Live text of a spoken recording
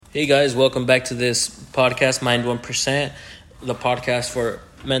Hey guys, welcome back to this podcast, Mind1%, the podcast for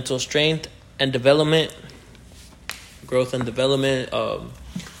mental strength and development, growth and development.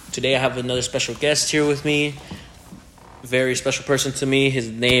 Today I have another special guest here with me, very special person to me. His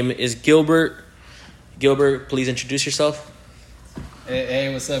name is Gilbert. Gilbert, please introduce yourself.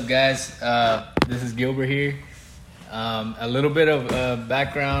 Hey, what's up, guys? This is Gilbert here. A little bit of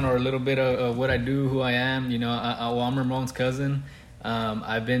background or a little bit of what I do, who I am. You know, I'm Ramon's cousin.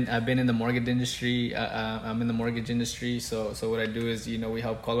 I've been in the mortgage industry. I'm in the mortgage industry. So what I do is, we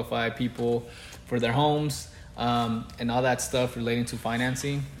help qualify people for their homes, and all that stuff relating to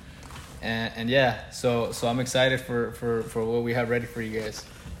financing. And yeah, so I'm excited for what we have ready for you guys.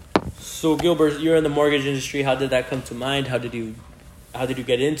 So Gilbert, you're in the mortgage industry. How did that come to mind? How did you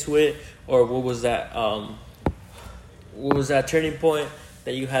get into it? Or what was that turning point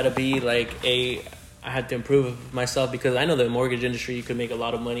that you had to be like, I had to improve myself? Because I know the mortgage industry, you could make a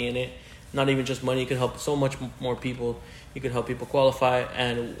lot of money in it. Not even just money, you could help so much more people. You could help people qualify.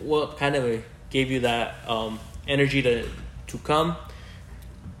 And what kind of gave you that energy to come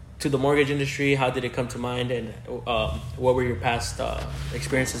to the mortgage industry? How did it come to mind? And what were your past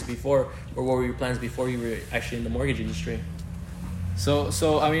experiences before? Or what were your plans before you were actually in the mortgage industry?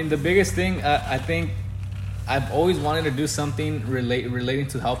 So I mean, the biggest thing, I think I've always wanted to do something relating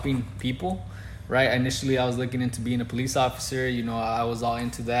to helping people. Right. Initially, I was looking into being a police officer. I was all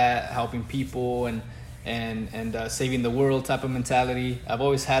into that, helping people and saving the world type of mentality. I've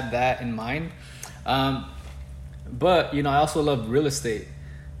always had that in mind. But I also love real estate.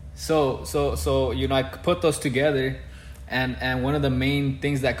 So I put those together, and one of the main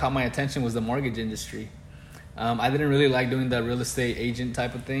things that caught my attention was the mortgage industry. I didn't really like doing the real estate agent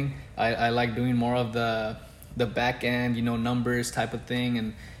type of thing. I like doing more of the back end, numbers type of thing,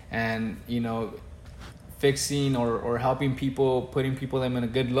 and fixing or helping people, putting them in a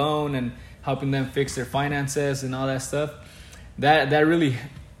good loan and helping them fix their finances and all that stuff. That really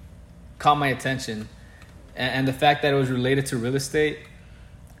caught my attention. And the fact that it was related to real estate,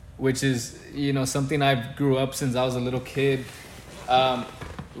 which is, something I grew up since I was a little kid,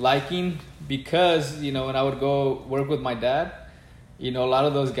 liking, because, when I would go work with my dad, a lot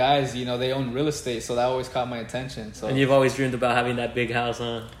of those guys, they own real estate. So that always caught my attention. So. And you've always dreamed about having that big house,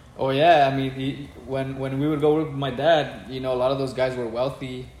 huh? Oh yeah, I mean, when we would go work with my dad, a lot of those guys were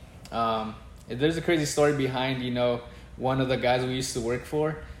wealthy. There's a crazy story behind, one of the guys we used to work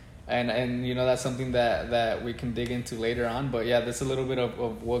for, and that's something that we can dig into later on. But yeah, that's a little bit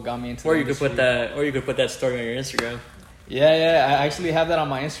of what got me into. Or you could put that story on your Instagram. Yeah, I actually have that on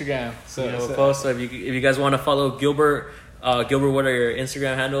my Instagram. So post. So if you guys want to follow Gilbert, what are your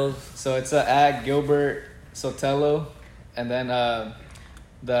Instagram handles? So it's at Gilbert Sotelo, and then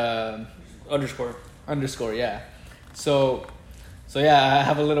the underscore, yeah. So yeah, I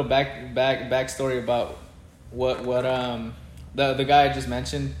have a little backstory about what the guy I just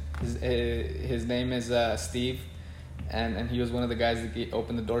mentioned. His name is Steve, and he was one of the guys that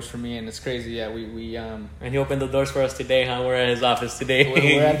opened the doors for me, and it's crazy. Yeah, we and he opened the doors for us today, huh? We're at his office today.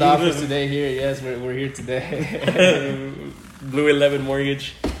 We're at the office today here. Yes, we're here today. Blue 11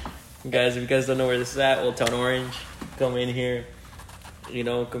 Mortgage, guys. If you guys don't know where this is at, Old Town Orange, come in here.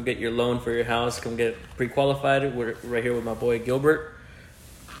 Come get your loan for your house. Come get pre-qualified. We're right here with my boy Gilbert.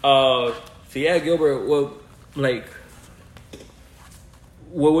 So yeah, Gilbert, what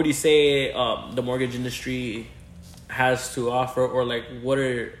would you say the mortgage industry has to offer, or what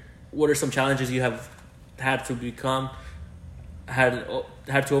are some challenges you have had to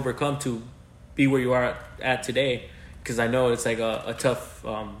overcome to be where you are at today? Because I know it's like a tough,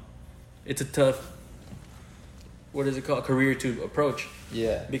 what is it called, career to approach.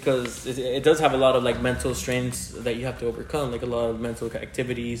 Yeah. Because it does have a lot of mental strains that you have to overcome, a lot of mental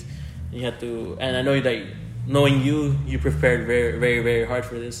activities. You have to, and I know that knowing you prepared very, very, very hard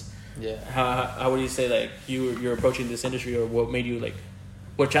for this. Yeah. How would you say you're approaching this industry, or what made you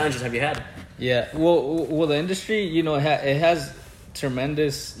what challenges have you had? Yeah. Well, the industry, it has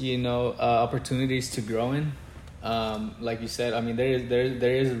tremendous, opportunities to grow in. Like you said, I mean,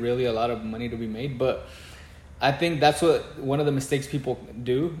 there is really a lot of money to be made, but I think that's what one of the mistakes people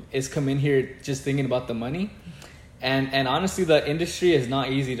do is come in here just thinking about the money. And honestly, the industry is not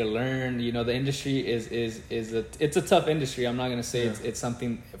easy to learn. The industry it's a tough industry. I'm not going to say it's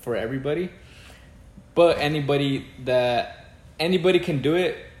something for everybody, but anybody can do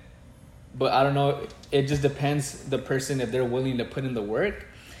it. But I don't know, it just depends the person if they're willing to put in the work.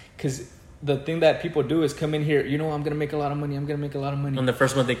 Because the thing that people do is come in here, I'm gonna make a lot of money. On the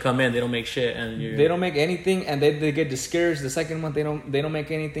first month they come in, they don't make shit, and they don't make anything, and they get discouraged. The second month they don't make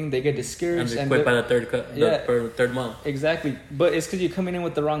anything, they get discouraged, and they quit by the third month. Exactly, but it's because you're coming in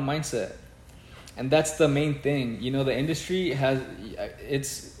with the wrong mindset, and that's the main thing. The industry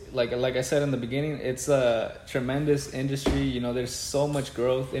it's like I said in the beginning, it's a tremendous industry. There's so much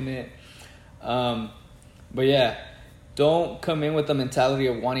growth in it, but yeah. Don't come in with the mentality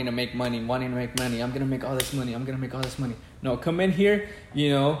of wanting to make money. I'm going to make all this money. No, come in here,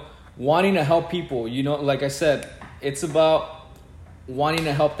 wanting to help people. Like I said, it's about wanting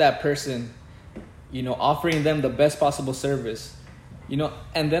to help that person, offering them the best possible service,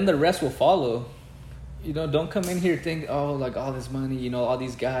 and then the rest will follow. Don't come in here think, oh, like all this money, all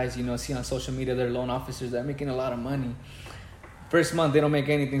these guys, see on social media, they're loan officers, they're making a lot of money. First month, they don't make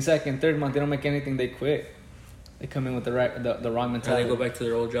anything. Second, third month, they don't make anything, they quit. They come in with the wrong mentality. And they go back to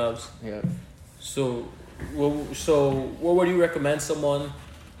their old jobs. Yeah. So what would you recommend someone?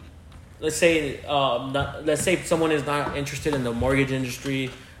 Let's say someone is not interested in the mortgage industry,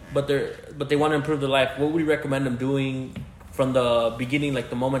 but they want to improve their life. What would you recommend them doing from the beginning,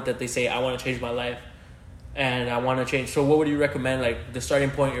 like the moment that they say, I want to change my life, and I want to change? So what would you recommend, like the starting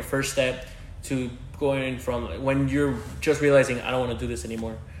point, your first step to going from when you're just realizing I don't want to do this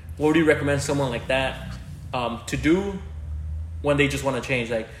anymore? What would you recommend someone like that to do when they just want to change?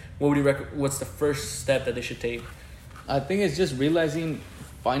 Like, what's the first step that they should take? I think it's just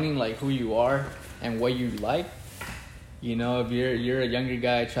finding like who you are and what you like. If you're a younger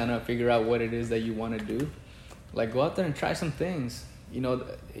guy trying to figure out what it is that you want to do, like go out there and try some things.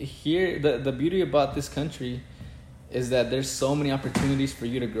 Here the beauty about this country is that there's so many opportunities for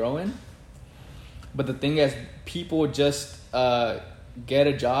you to grow in. But the thing is, people just get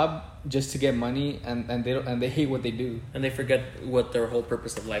a job just to get money, and they hate what they do, and they forget what their whole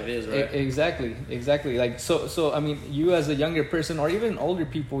purpose of life is, right? Exactly. Like so I mean, you as a younger person or even older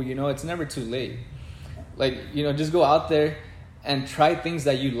people, it's never too late. Like, just go out there and try things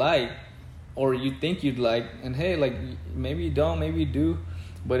that you like or you think you'd like, and hey, like maybe you don't, maybe you do,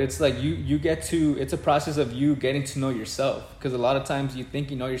 but it's like it's a process of you getting to know yourself, because a lot of times you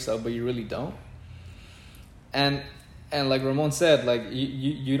think you know yourself but you really don't. And like Ramon said, like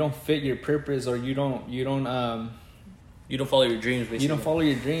you don't fit your purpose, or you don't follow your dreams. Basically, you don't follow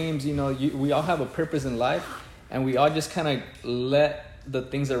your dreams. We all have a purpose in life, and we all just kind of let the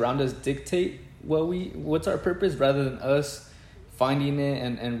things around us dictate what's our purpose, rather than us finding it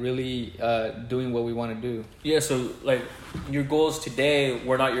and really doing what we want to do. Yeah. So like your goals today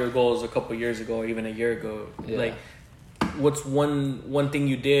were not your goals a couple years ago or even a year ago. Yeah. Like, what's one thing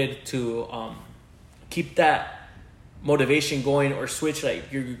you did to keep that motivation going, or switch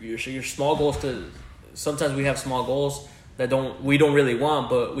like your small goals to, sometimes we have small goals that we don't really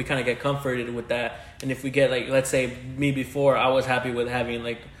want, but we kind of get comforted with that. And if we get, like, let's say me before, I was happy with having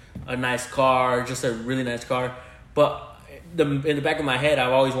like a nice car, just a really nice car, but in the back of my head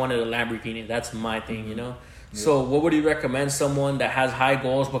I've always wanted a Lamborghini. That's my thing, Yeah. So what would you recommend someone that has high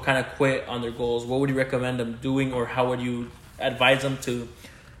goals but kind of quit on their goals? What would you recommend them doing, or how would you advise them to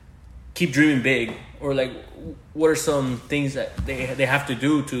keep dreaming big? Or like, what are some things that they have to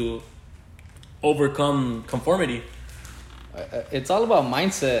do to overcome conformity? It's all about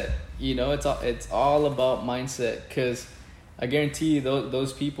mindset. It's all about mindset, because I guarantee you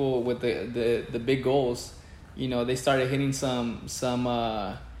those people with the big goals, they started hitting some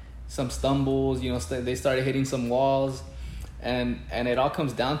stumbles. They started hitting some walls, and it all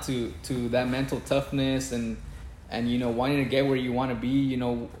comes down to that mental toughness and wanting to get where you want to be.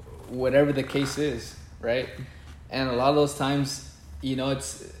 Whatever the case is, right? And a lot of those times,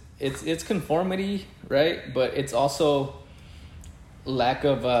 it's conformity, right? But it's also lack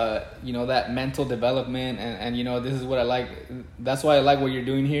of that mental development, and this is what I like. That's why I like what you're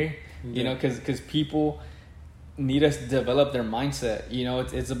doing here, because people need us to develop their mindset.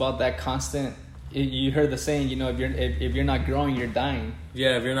 It's about that constant. You heard the saying, if you're not growing, you're dying.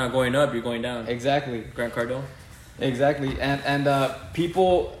 Yeah, if you're not going up, you're going down. Exactly. Grant Cardone. Exactly. And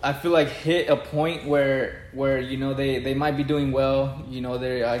people, I feel like, hit a point where they might be doing well,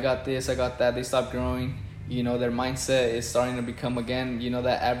 I got this, I got that, they stop growing, their mindset is starting to become again,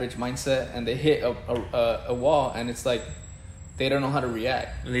 that average mindset, and they hit a wall, and it's like they don't know how to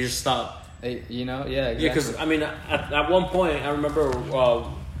react, and they just stop. Yeah, exactly. Yeah, because I mean, at one point I remember I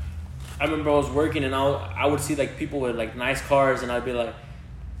was working, and I would see like people with like nice cars, and I'd be like,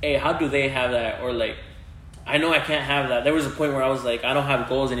 hey, how do they have that? Or like, I know I can't have that. There was a point where I was like, I don't have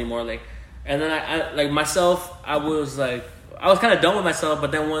goals anymore. Like, and then I like myself, I was kind of done with myself.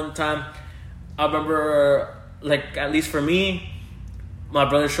 But then one time, I remember, like, at least for me, my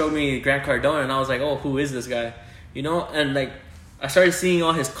brother showed me Grant Cardone, and I was like, oh, who is this guy? You know, and like I started seeing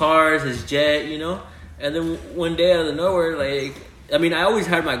all his cars, his jet, you know, and then one day out of nowhere, like, I mean, I always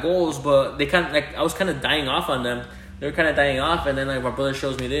had my goals, but they kind of like I was kind of dying off on them. They were kind of dying off, and then like my brother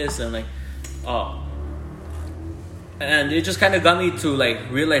shows me this, and like, oh, and it just kind of got me to like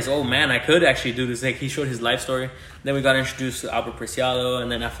realize, oh man, I could actually do this. Like he showed his life story. Then we got introduced to Albert Preciado,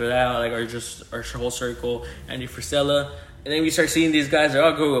 and then after that, like our whole circle, Andy Frisella, and then we start seeing these guys. They're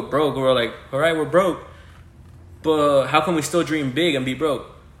all go broke. We're like, all right, we're broke, but how can we still dream big and be broke?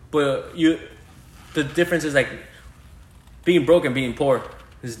 But the difference is like being broke and being poor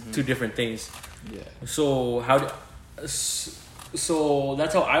is two different things. Yeah. So so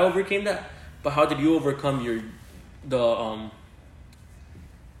that's how I overcame that. But how did you overcome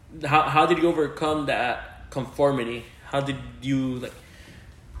how did you overcome that conformity? How did you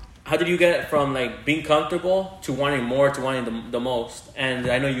get it from like being comfortable to wanting more, to wanting the most? And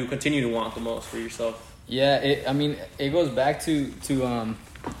I know you continue to want the most for yourself. Yeah, it goes back to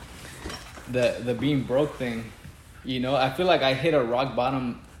the being broke thing. You know, I feel like I hit a rock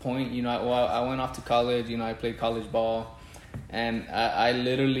bottom point. You know, I went off to college. You know, I played college ball, and I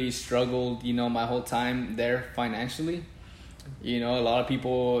literally struggled. You know, my whole time there financially. You know, a lot of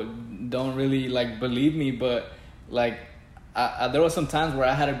people don't really like believe me, but like there was some times where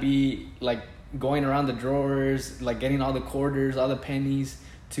I had to be like going around the drawers, like getting all the quarters, all the pennies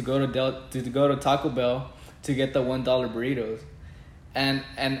to go to Taco Bell to get the $1 burritos.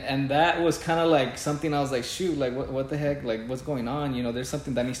 And that was kind of like something I was like, shoot, like what the heck, like what's going on? You know, there's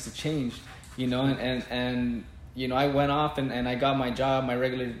something that needs to change, you know, and you know, I went off and I got my job,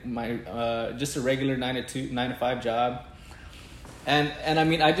 just a regular 9 to 5 job. And I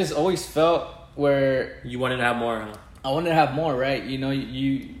mean, I just always felt where you wanted to have more, huh? I wanted to have more, right? You know,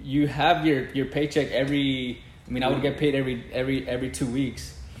 you have your paycheck I would get paid every 2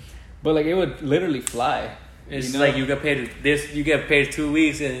 weeks, but like it would literally fly. It's, you know? like you get paid 2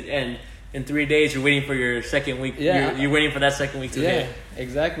 weeks, and in 3 days you're waiting for your second week. Yeah. You're waiting for that second week to hit. Yeah,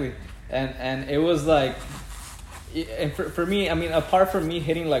 exactly. And it was like, and for me, I mean, apart from me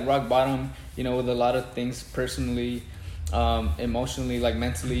hitting like rock bottom, you know, with a lot of things personally, emotionally, like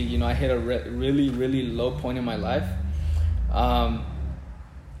mentally, you know, I hit a really, really low point in my life,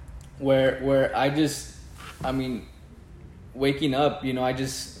 where I just, I mean, waking up, you know, I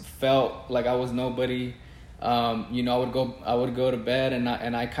just felt like I was nobody. You know, I would go to bed and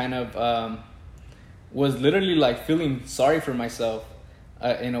I kind of was literally like feeling sorry for myself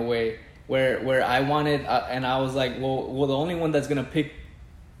in a way where I wanted, and I was like, well, the only one that's gonna pick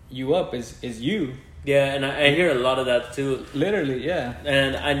you up is you. Yeah, and I hear a lot of that too. Literally, yeah.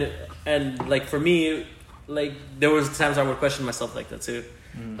 And like for me, like there was times I would question myself like that too.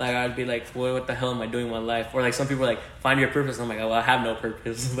 Like I'd be like, what the hell am I doing in my life? Or like some people are like, find your purpose. I'm like, oh, well, I have no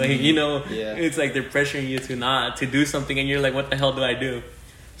purpose. Like, you know, It's like they're pressuring you to do something, and you're like, what the hell do I do?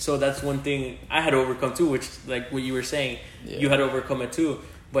 So that's one thing I had to overcome too, which like what you were saying, you had to overcome it too.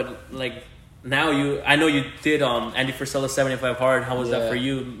 But like now I know you did Andy Frisella 75 Hard. How was that for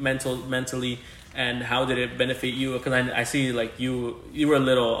you mentally, and how did it benefit you? Because I see like you were a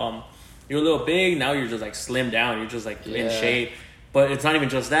little big. Now you're just like slimmed down. You're just like in shape. But it's not even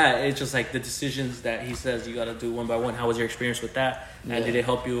just that. It's just like the decisions that he says you got to do one by one. How was your experience with that? And did it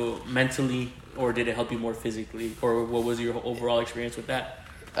help you mentally, or did it help you more physically? Or what was your overall experience with that?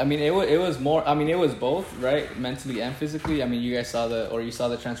 I mean, it was more. I mean, it was both, right? Mentally and physically. I mean, you guys saw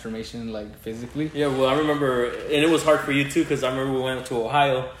the transformation, like physically. Yeah, well, I remember, and it was hard for you too, because I remember we went to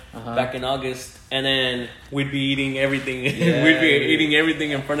Ohio back in August, and then we'd be eating everything. Yeah, we'd be eating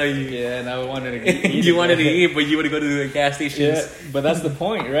everything in front of you. Yeah, and I wanted to eat. You wanted to eat, but you would go to the gas stations. Yeah, but that's the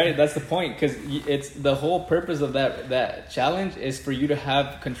point, right? That's the point, because it's the whole purpose of that challenge is for you to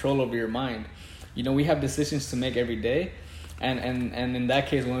have control over your mind. You know, we have decisions to make every day. And in that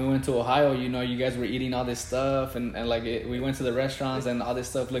case, when we went to Ohio, you know, you guys were eating all this stuff, and like we went to the restaurants, and all this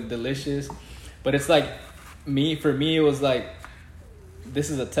stuff looked delicious. But it's like, for me, it was like,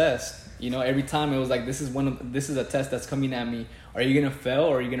 this is a test. You know, every time it was like, this is a test that's coming at me. Are you gonna fail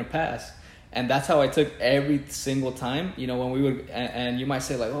or are you gonna pass? And that's how I took every single time. You know, when we would, and you might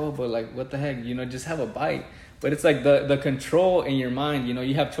say like, oh, but like, what the heck? You know, just have a bite. But it's like the control in your mind. You know,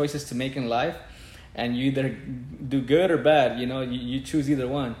 you have choices to make in life. And you either do good or bad, you know, you choose either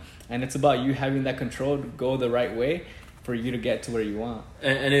one. And it's about you having that control to go the right way for you to get to where you want.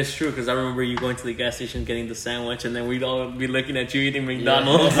 And it's true, because I remember you going to the gas station getting the sandwich, and then we'd all be looking at you eating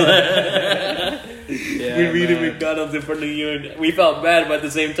McDonald's. We'd be eating McDonald's in front of you, and we felt bad, but at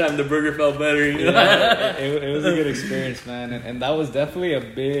the same time, the burger felt better. You know? It was a good experience, man. And that was definitely a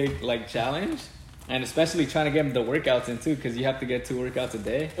big, like, challenge. And especially trying to get the workouts in too, because you have to get 2 workouts a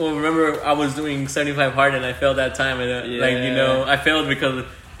day. Well, remember I was doing 75 hard and I failed that time, and I failed because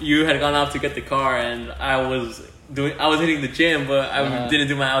you had gone out to get the car, and I was hitting the gym, but I didn't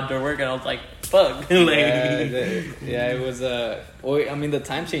do my outdoor work, and I was like, fuck. It was the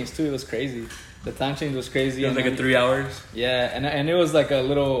time change too. It was crazy. The time change was crazy. It was like 3 hours. Yeah, and it was like a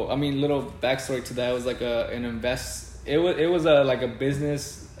little backstory to that. It was like it was like a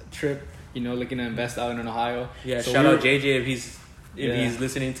business trip, looking to invest out in Ohio. Yeah, so shout out JJ if he's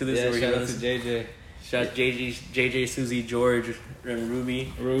listening to this. Yeah, shout out to JJ. Shout out JJ, Susie, George, and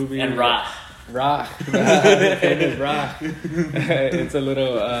Ruby, and Rock. Famous Rock. It's a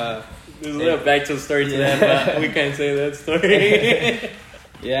little. There's a little back to the story to that, but we can't say that story.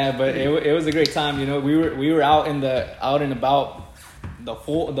 Yeah, but it was a great time. We were out and about the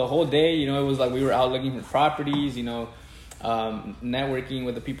whole day. It was like we were out looking for properties. Networking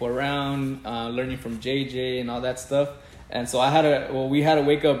with the people around, learning from JJ and all that stuff. And so we had to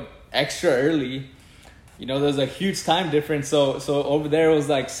wake up extra early. There's a huge time difference. So over there it was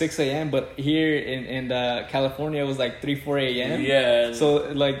like 6 a.m. But here in California it was like 3-4 a.m. Yeah.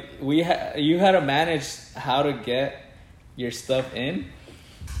 So like you had to manage how to get your stuff in.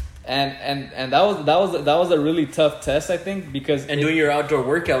 And that was a really tough test, I think, because doing your outdoor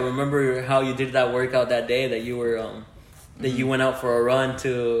workout. Remember how you did that workout that day that you were that you went out for a run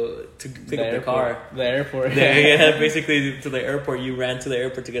to pick up the car. The airport. Yeah, basically to the airport. You ran to the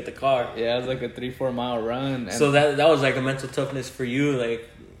airport to get the car. Yeah, it was like a 3-4 mile run. So that was like a mental toughness for you, like.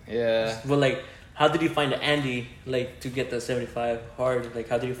 Yeah. But like, how did you find Andy, like, to get the 75 hard? Like,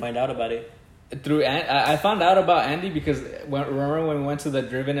 how did you find out about it? I found out about Andy because remember when we went to the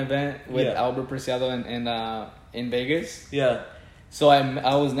Driven event with Albert Preciado in Vegas? Yeah. So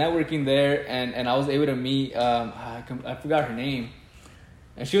I was networking there and I was able to meet I forgot her name,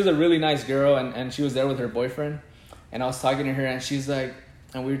 and she was a really nice girl, and she was there with her boyfriend, and I was talking to her, and she's like,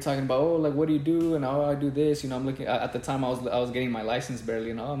 and we were talking about, like, what do you do? And I do this, I'm looking at the time I was getting my license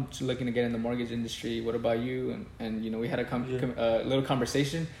barely, I'm just looking to get in the mortgage industry. What about you? And we had a little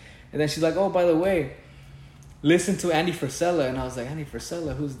conversation, and then she's like, oh, by the way, listen to Andy Frisella. And I was like, Andy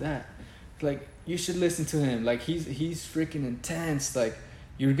Frisella, who's that? Like, you should listen to him. Like, he's freaking intense. Like,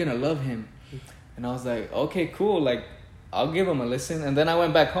 you're gonna love him. And I was like, okay, cool. Like, I'll give him a listen. And then I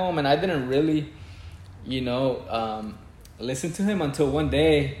went back home, and I didn't really, listen to him until one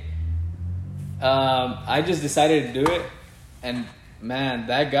day. I just decided to do it. And man,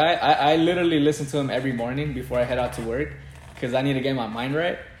 that guy, I literally listen to him every morning before I head out to work, because I need to get my mind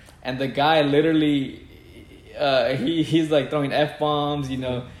right. And the guy literally, he's like throwing F-bombs,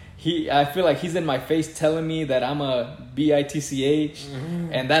 I feel like he's in my face telling me that I'm a bitch,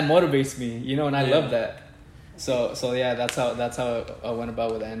 and that motivates me, and I love that. So yeah, that's how I went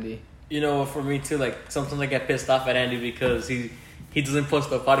about with Andy. For me too, like, sometimes I get pissed off at Andy because he doesn't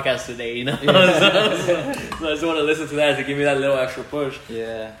post a podcast today, So I just want to listen to that to give me that little extra push.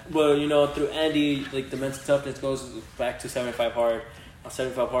 Yeah. But through Andy, like, the mental toughness goes back to 75 hard.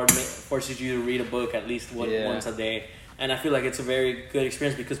 75 hard forces you to read a book at least once a day. And I feel like it's a very good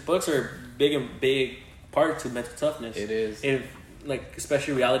experience because books are a big part to mental toughness. It is. Like,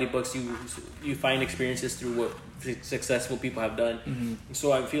 especially reality books, you find experiences through what successful people have done. Mm-hmm.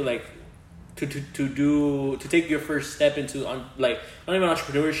 So I feel like to take your first step into not even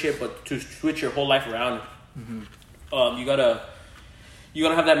entrepreneurship, but to switch your whole life around, you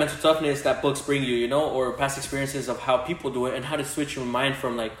gotta have that mental toughness that books bring you, or past experiences of how people do it, and how to switch your mind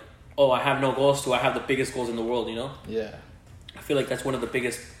from like, oh, I have no goals to I have the biggest goals in the world, Yeah. I feel like that's one of the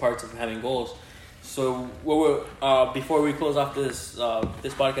biggest parts of having goals. So before we close off this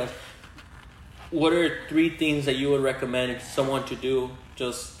podcast, what are 3 things that you would recommend someone to do?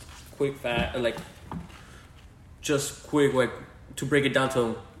 Just quick, to break it down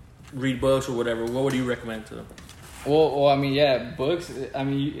to read books or whatever. What would you recommend to them? Well, I mean, yeah, books. I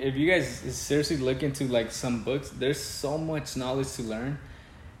mean, if you guys seriously look into like some books, there's so much knowledge to learn,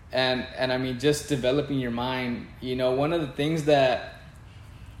 and I mean, just developing your mind. One of the things that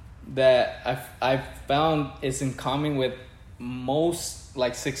I've found is in common with most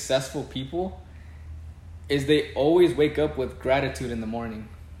like successful people is they always wake up with gratitude in the morning.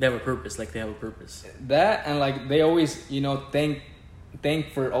 They have a purpose. Like, they have a purpose. That, and like they always thank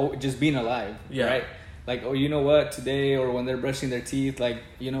for just being alive. Yeah. Right. Like, oh, you know what, today, or when they're brushing their teeth, like,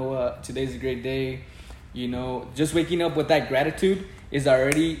 you know what, today's a great day. Just waking up with that gratitude is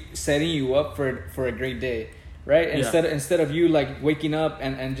already setting you up for a great day, right? Instead of you like waking up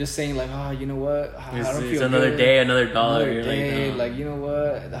and just saying like, oh, you know what, I don't feel another good. Day, another dollar. Another day, like, you know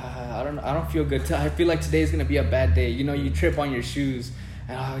what, I don't feel good. I feel like today's gonna be a bad day. You trip on your shoes,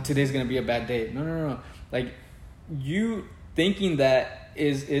 and today's gonna be a bad day. No. Like, you thinking that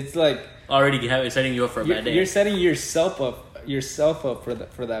it's like already setting you up for a bad day. You're setting yourself up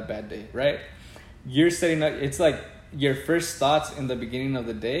for that bad day, right? You're setting up. It's like your first thoughts in the beginning of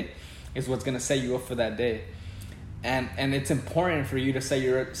the day is what's gonna set you up for that day, and it's important for you to set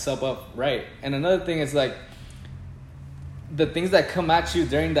yourself up right. And another thing is like the things that come at you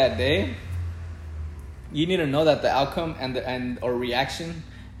during that day. You need to know that the outcome or reaction,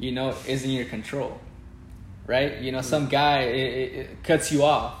 is in your control, right? Some guy it cuts you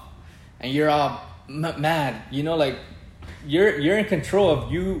off, and you're all mad. Like you're in control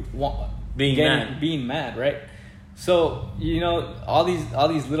of you being mad, right? So all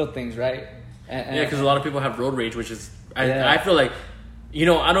these little things, right? Yeah, because a lot of people have road rage, which is I feel like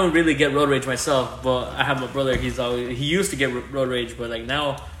I don't really get road rage myself, but I have my brother. He used to get road rage, but like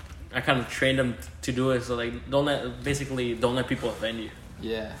now I kind of trained him to do it. So like don't let people offend you.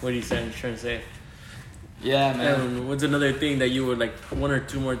 Yeah. What are you trying to say? Yeah, man. And what's another thing that you would like, one or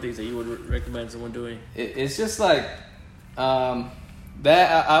two more things that you would recommend someone doing? It's just like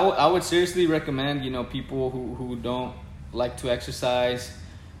that I would seriously recommend, people who don't like to exercise,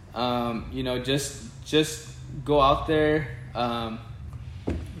 just go out there,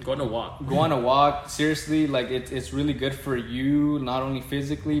 go on a walk. Seriously, like it's really good for you, not only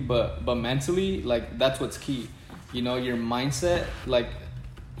physically but mentally. Like that's what's key. Your mindset. Like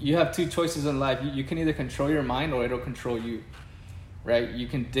you have two choices in life. You can either control your mind or it'll control you. Right? You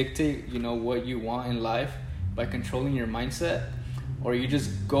can dictate, what you want in life by controlling your mindset, or you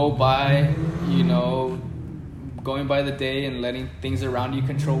just go by, going by the day and letting things around you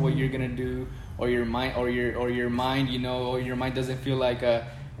control what you're gonna do, or your mind, or your mind, or your mind doesn't feel like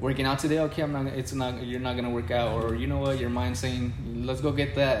working out today. Okay, you're not gonna work out, or what, your mind saying, let's go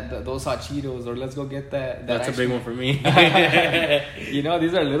get those hot Cheetos, or let's go get that. That's a big one for me.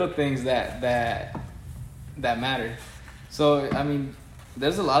 These are little things that matter. So I mean,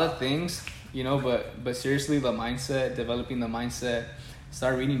 there's a lot of things, but seriously, the mindset, developing the mindset,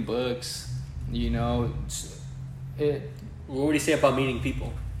 start reading books. What would you say about meeting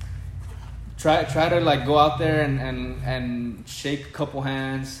people? Try to like go out there and shake a couple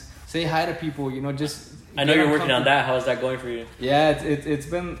hands, say hi to people. Just I know you're working on that. How is that going for you? Yeah, it's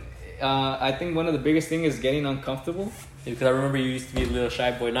been. I think one of the biggest things is getting uncomfortable. Because I remember you used to be a little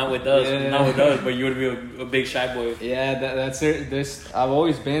shy boy, not with us, but you would be a big shy boy. Yeah, that's it. I've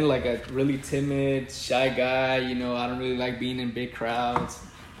always been like a really timid, shy guy. I don't really like being in big crowds,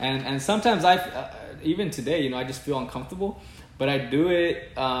 and sometimes even today, I just feel uncomfortable. But I do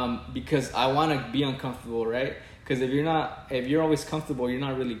it because I want to be uncomfortable, right? Because if you're always comfortable, you're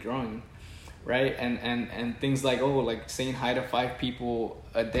not really growing, right? And things like saying hi to 5 people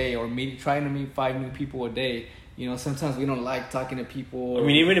a day, or trying to meet 5 new people a day. Sometimes we don't like talking to people. I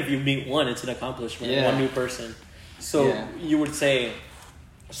mean, even if you meet one, it's an accomplishment. Yeah. One new person. So you would say,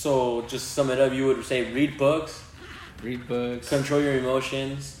 just sum it up, you would say read books, control your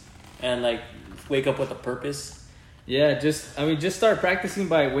emotions, and like wake up with a purpose. Yeah, just start practicing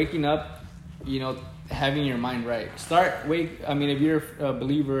by waking up, having your mind right. If you're a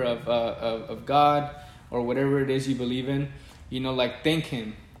believer of God or whatever it is you believe in, like thank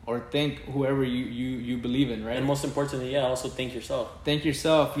Him or thank whoever you believe in, right? And most importantly, also thank yourself. Thank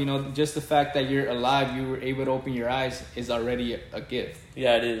yourself. Just the fact that you're alive, you were able to open your eyes is already a gift.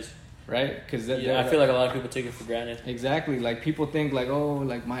 Yeah, it is. Right? Because I feel like a lot of people take it for granted. Exactly. Like people think like, oh,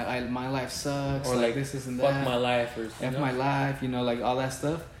 like my life sucks, or like this and that. Fuck my life, or F my life, like all that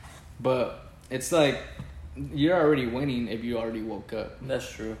stuff. But it's like you're already winning if you already woke up. That's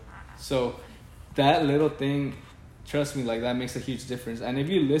true. So that little thing, trust me, like that makes a huge difference. And if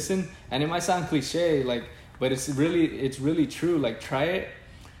you listen, and it might sound cliche, like, but it's really true. Like try it,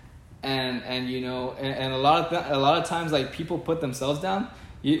 and a lot of times like people put themselves down.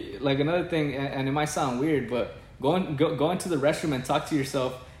 Like another thing, and it might sound weird, but go into the restroom and talk to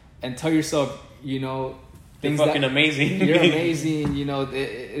yourself and tell yourself, things you're fucking amazing. You're amazing.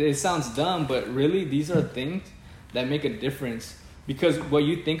 It sounds dumb, but really these are things that make a difference, because what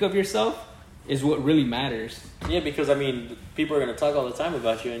you think of yourself is what really matters. Yeah, because people are gonna talk all the time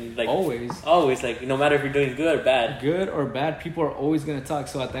about you, and like always, like no matter if you're doing good or bad, people are always gonna talk.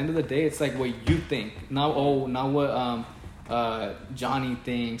 So at the end of the day, it's like what you think, not what Johnny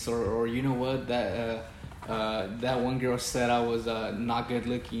thinks, or what that one girl said I was not good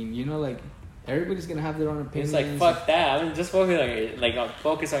looking. Like everybody's gonna have their own opinions. It's like fuck that. Just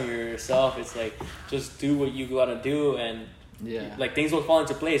focus on yourself. It's like just do what you gotta do, and like things will fall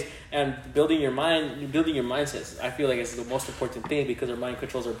into place. And building your mindsets, I feel like it's the most important thing, because our mind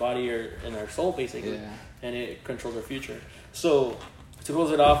controls our body and our soul basically, and it controls our future. So to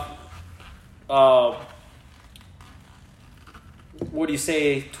close it off, uh, what do you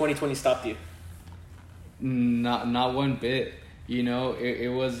say 2020 stopped you? Not one bit. You know, it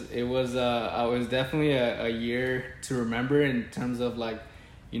was definitely a year to remember in terms of like,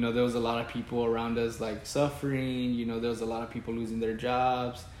 you know, there was a lot of people around us like suffering. You know, there was a lot of people losing their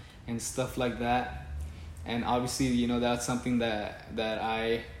jobs and stuff like that. And obviously, you know, that's something that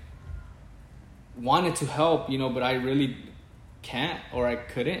I wanted to help, you know, but I really can't, or I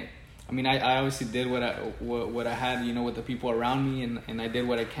couldn't. I mean, I obviously did what I had, you know, with the people around me, and I did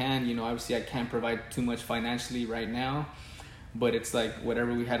what I can. You know, obviously I can't provide too much financially right now, but it's like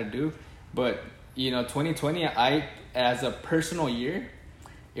whatever we had to do. But, you know, 2020, as a personal year,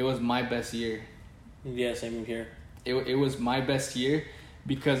 it was my best year. Yeah, same here. It was my best year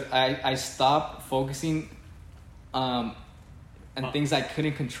because I stopped focusing on things I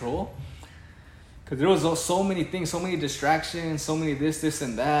couldn't control. Because there was so many things, so many distractions, so many this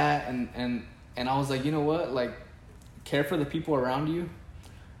and that. And I was like, you know what? Like, care for the people around you,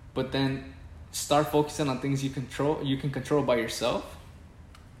 but then start focusing on things you can control by yourself.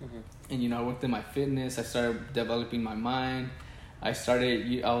 Mm-hmm. And, you know, I worked in my fitness. I started developing my mind. I was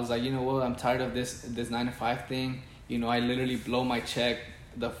like, you know what? I'm tired of this 9-to-5 thing. You know, I literally blow my check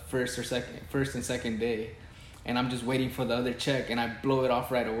the first and second day. And I'm just waiting for the other check, and I blow it off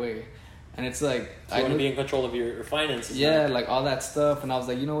right away. And it's like, so you want to be in control of your finances. Yeah, like all that stuff. And I was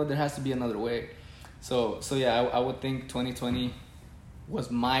like, you know what? There has to be another way. So yeah, I would think 2020 was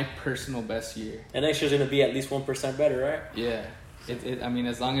my personal best year. And next year's going to be at least 1% better, right? Yeah. I mean,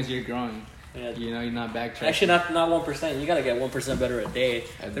 as long as you're growing, you know, you're not backtracking. Actually, not 1%. You got to get 1% better a day.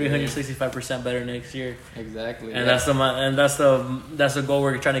 365% better next year. Exactly. And that's the goal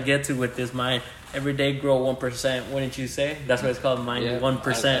we're trying to get to with this Mind. Every day grow 1%. Wouldn't you say? That's what it's called,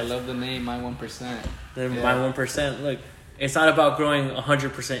 Mind1%. I love the name, Mind1%. Mind1%. Look, it's not about growing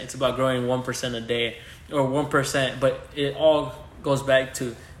 100%. It's about growing 1% a day or 1%. But it all goes back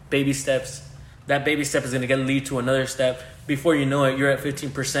to baby steps. That baby step is going to lead to another step. Before you know it, you're at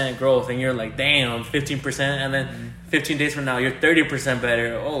 15% growth, and you're like, damn, 15%. And then 15 days from now, you're 30%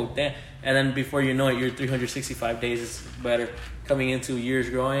 better. Oh, damn. And then before you know it, you're 365 days better. Coming into years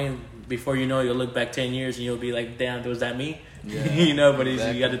growing, before you know it, you'll look back 10 years and you'll be like, damn, was that me? Yeah, you know, but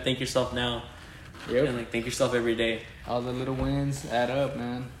exactly. You got to thank yourself now. Yep. And like thank yourself every day. All the little wins add up,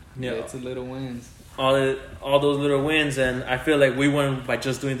 man. Yeah, it's the little wins. All those little wins, and I feel like we won by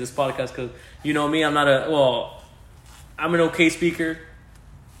just doing this podcast because, you know me, I'm an okay speaker,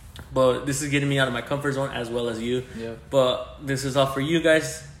 but this is getting me out of my comfort zone as well as you. Yep. But this is all for you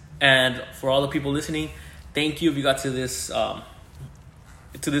guys, and for all the people listening, thank you if you got to this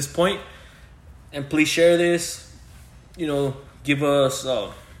point, and please share this. You know, give us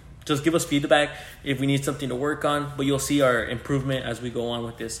feedback if we need something to work on, but you'll see our improvement as we go on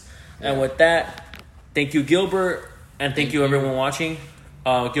with this. Yeah. And with that, thank you, Gilbert, and thank you everyone watching.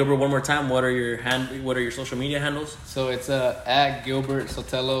 Gilbert, one more time, what are your social media handles? So it's at Gilbert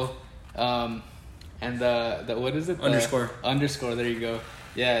Sotelo, and the what is it? Underscore. There you go.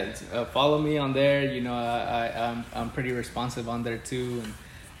 Yeah, follow me on there. You know, I'm pretty responsive on there too.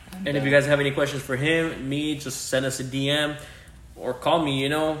 And if you guys have any questions for me, just send us a DM or call me. You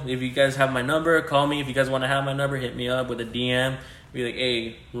know, if you guys have my number, call me. If you guys want to have my number, hit me up with a DM. Be like,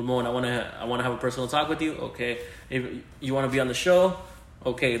 hey, Ramon, I want to have a personal talk with you. Okay, if you want to be on the show,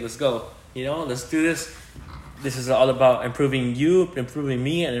 okay, let's go. You know, let's do this. This is all about improving you, improving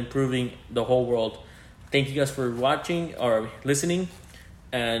me, and improving the whole world. Thank you guys for watching or listening,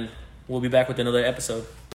 and we'll be back with another episode.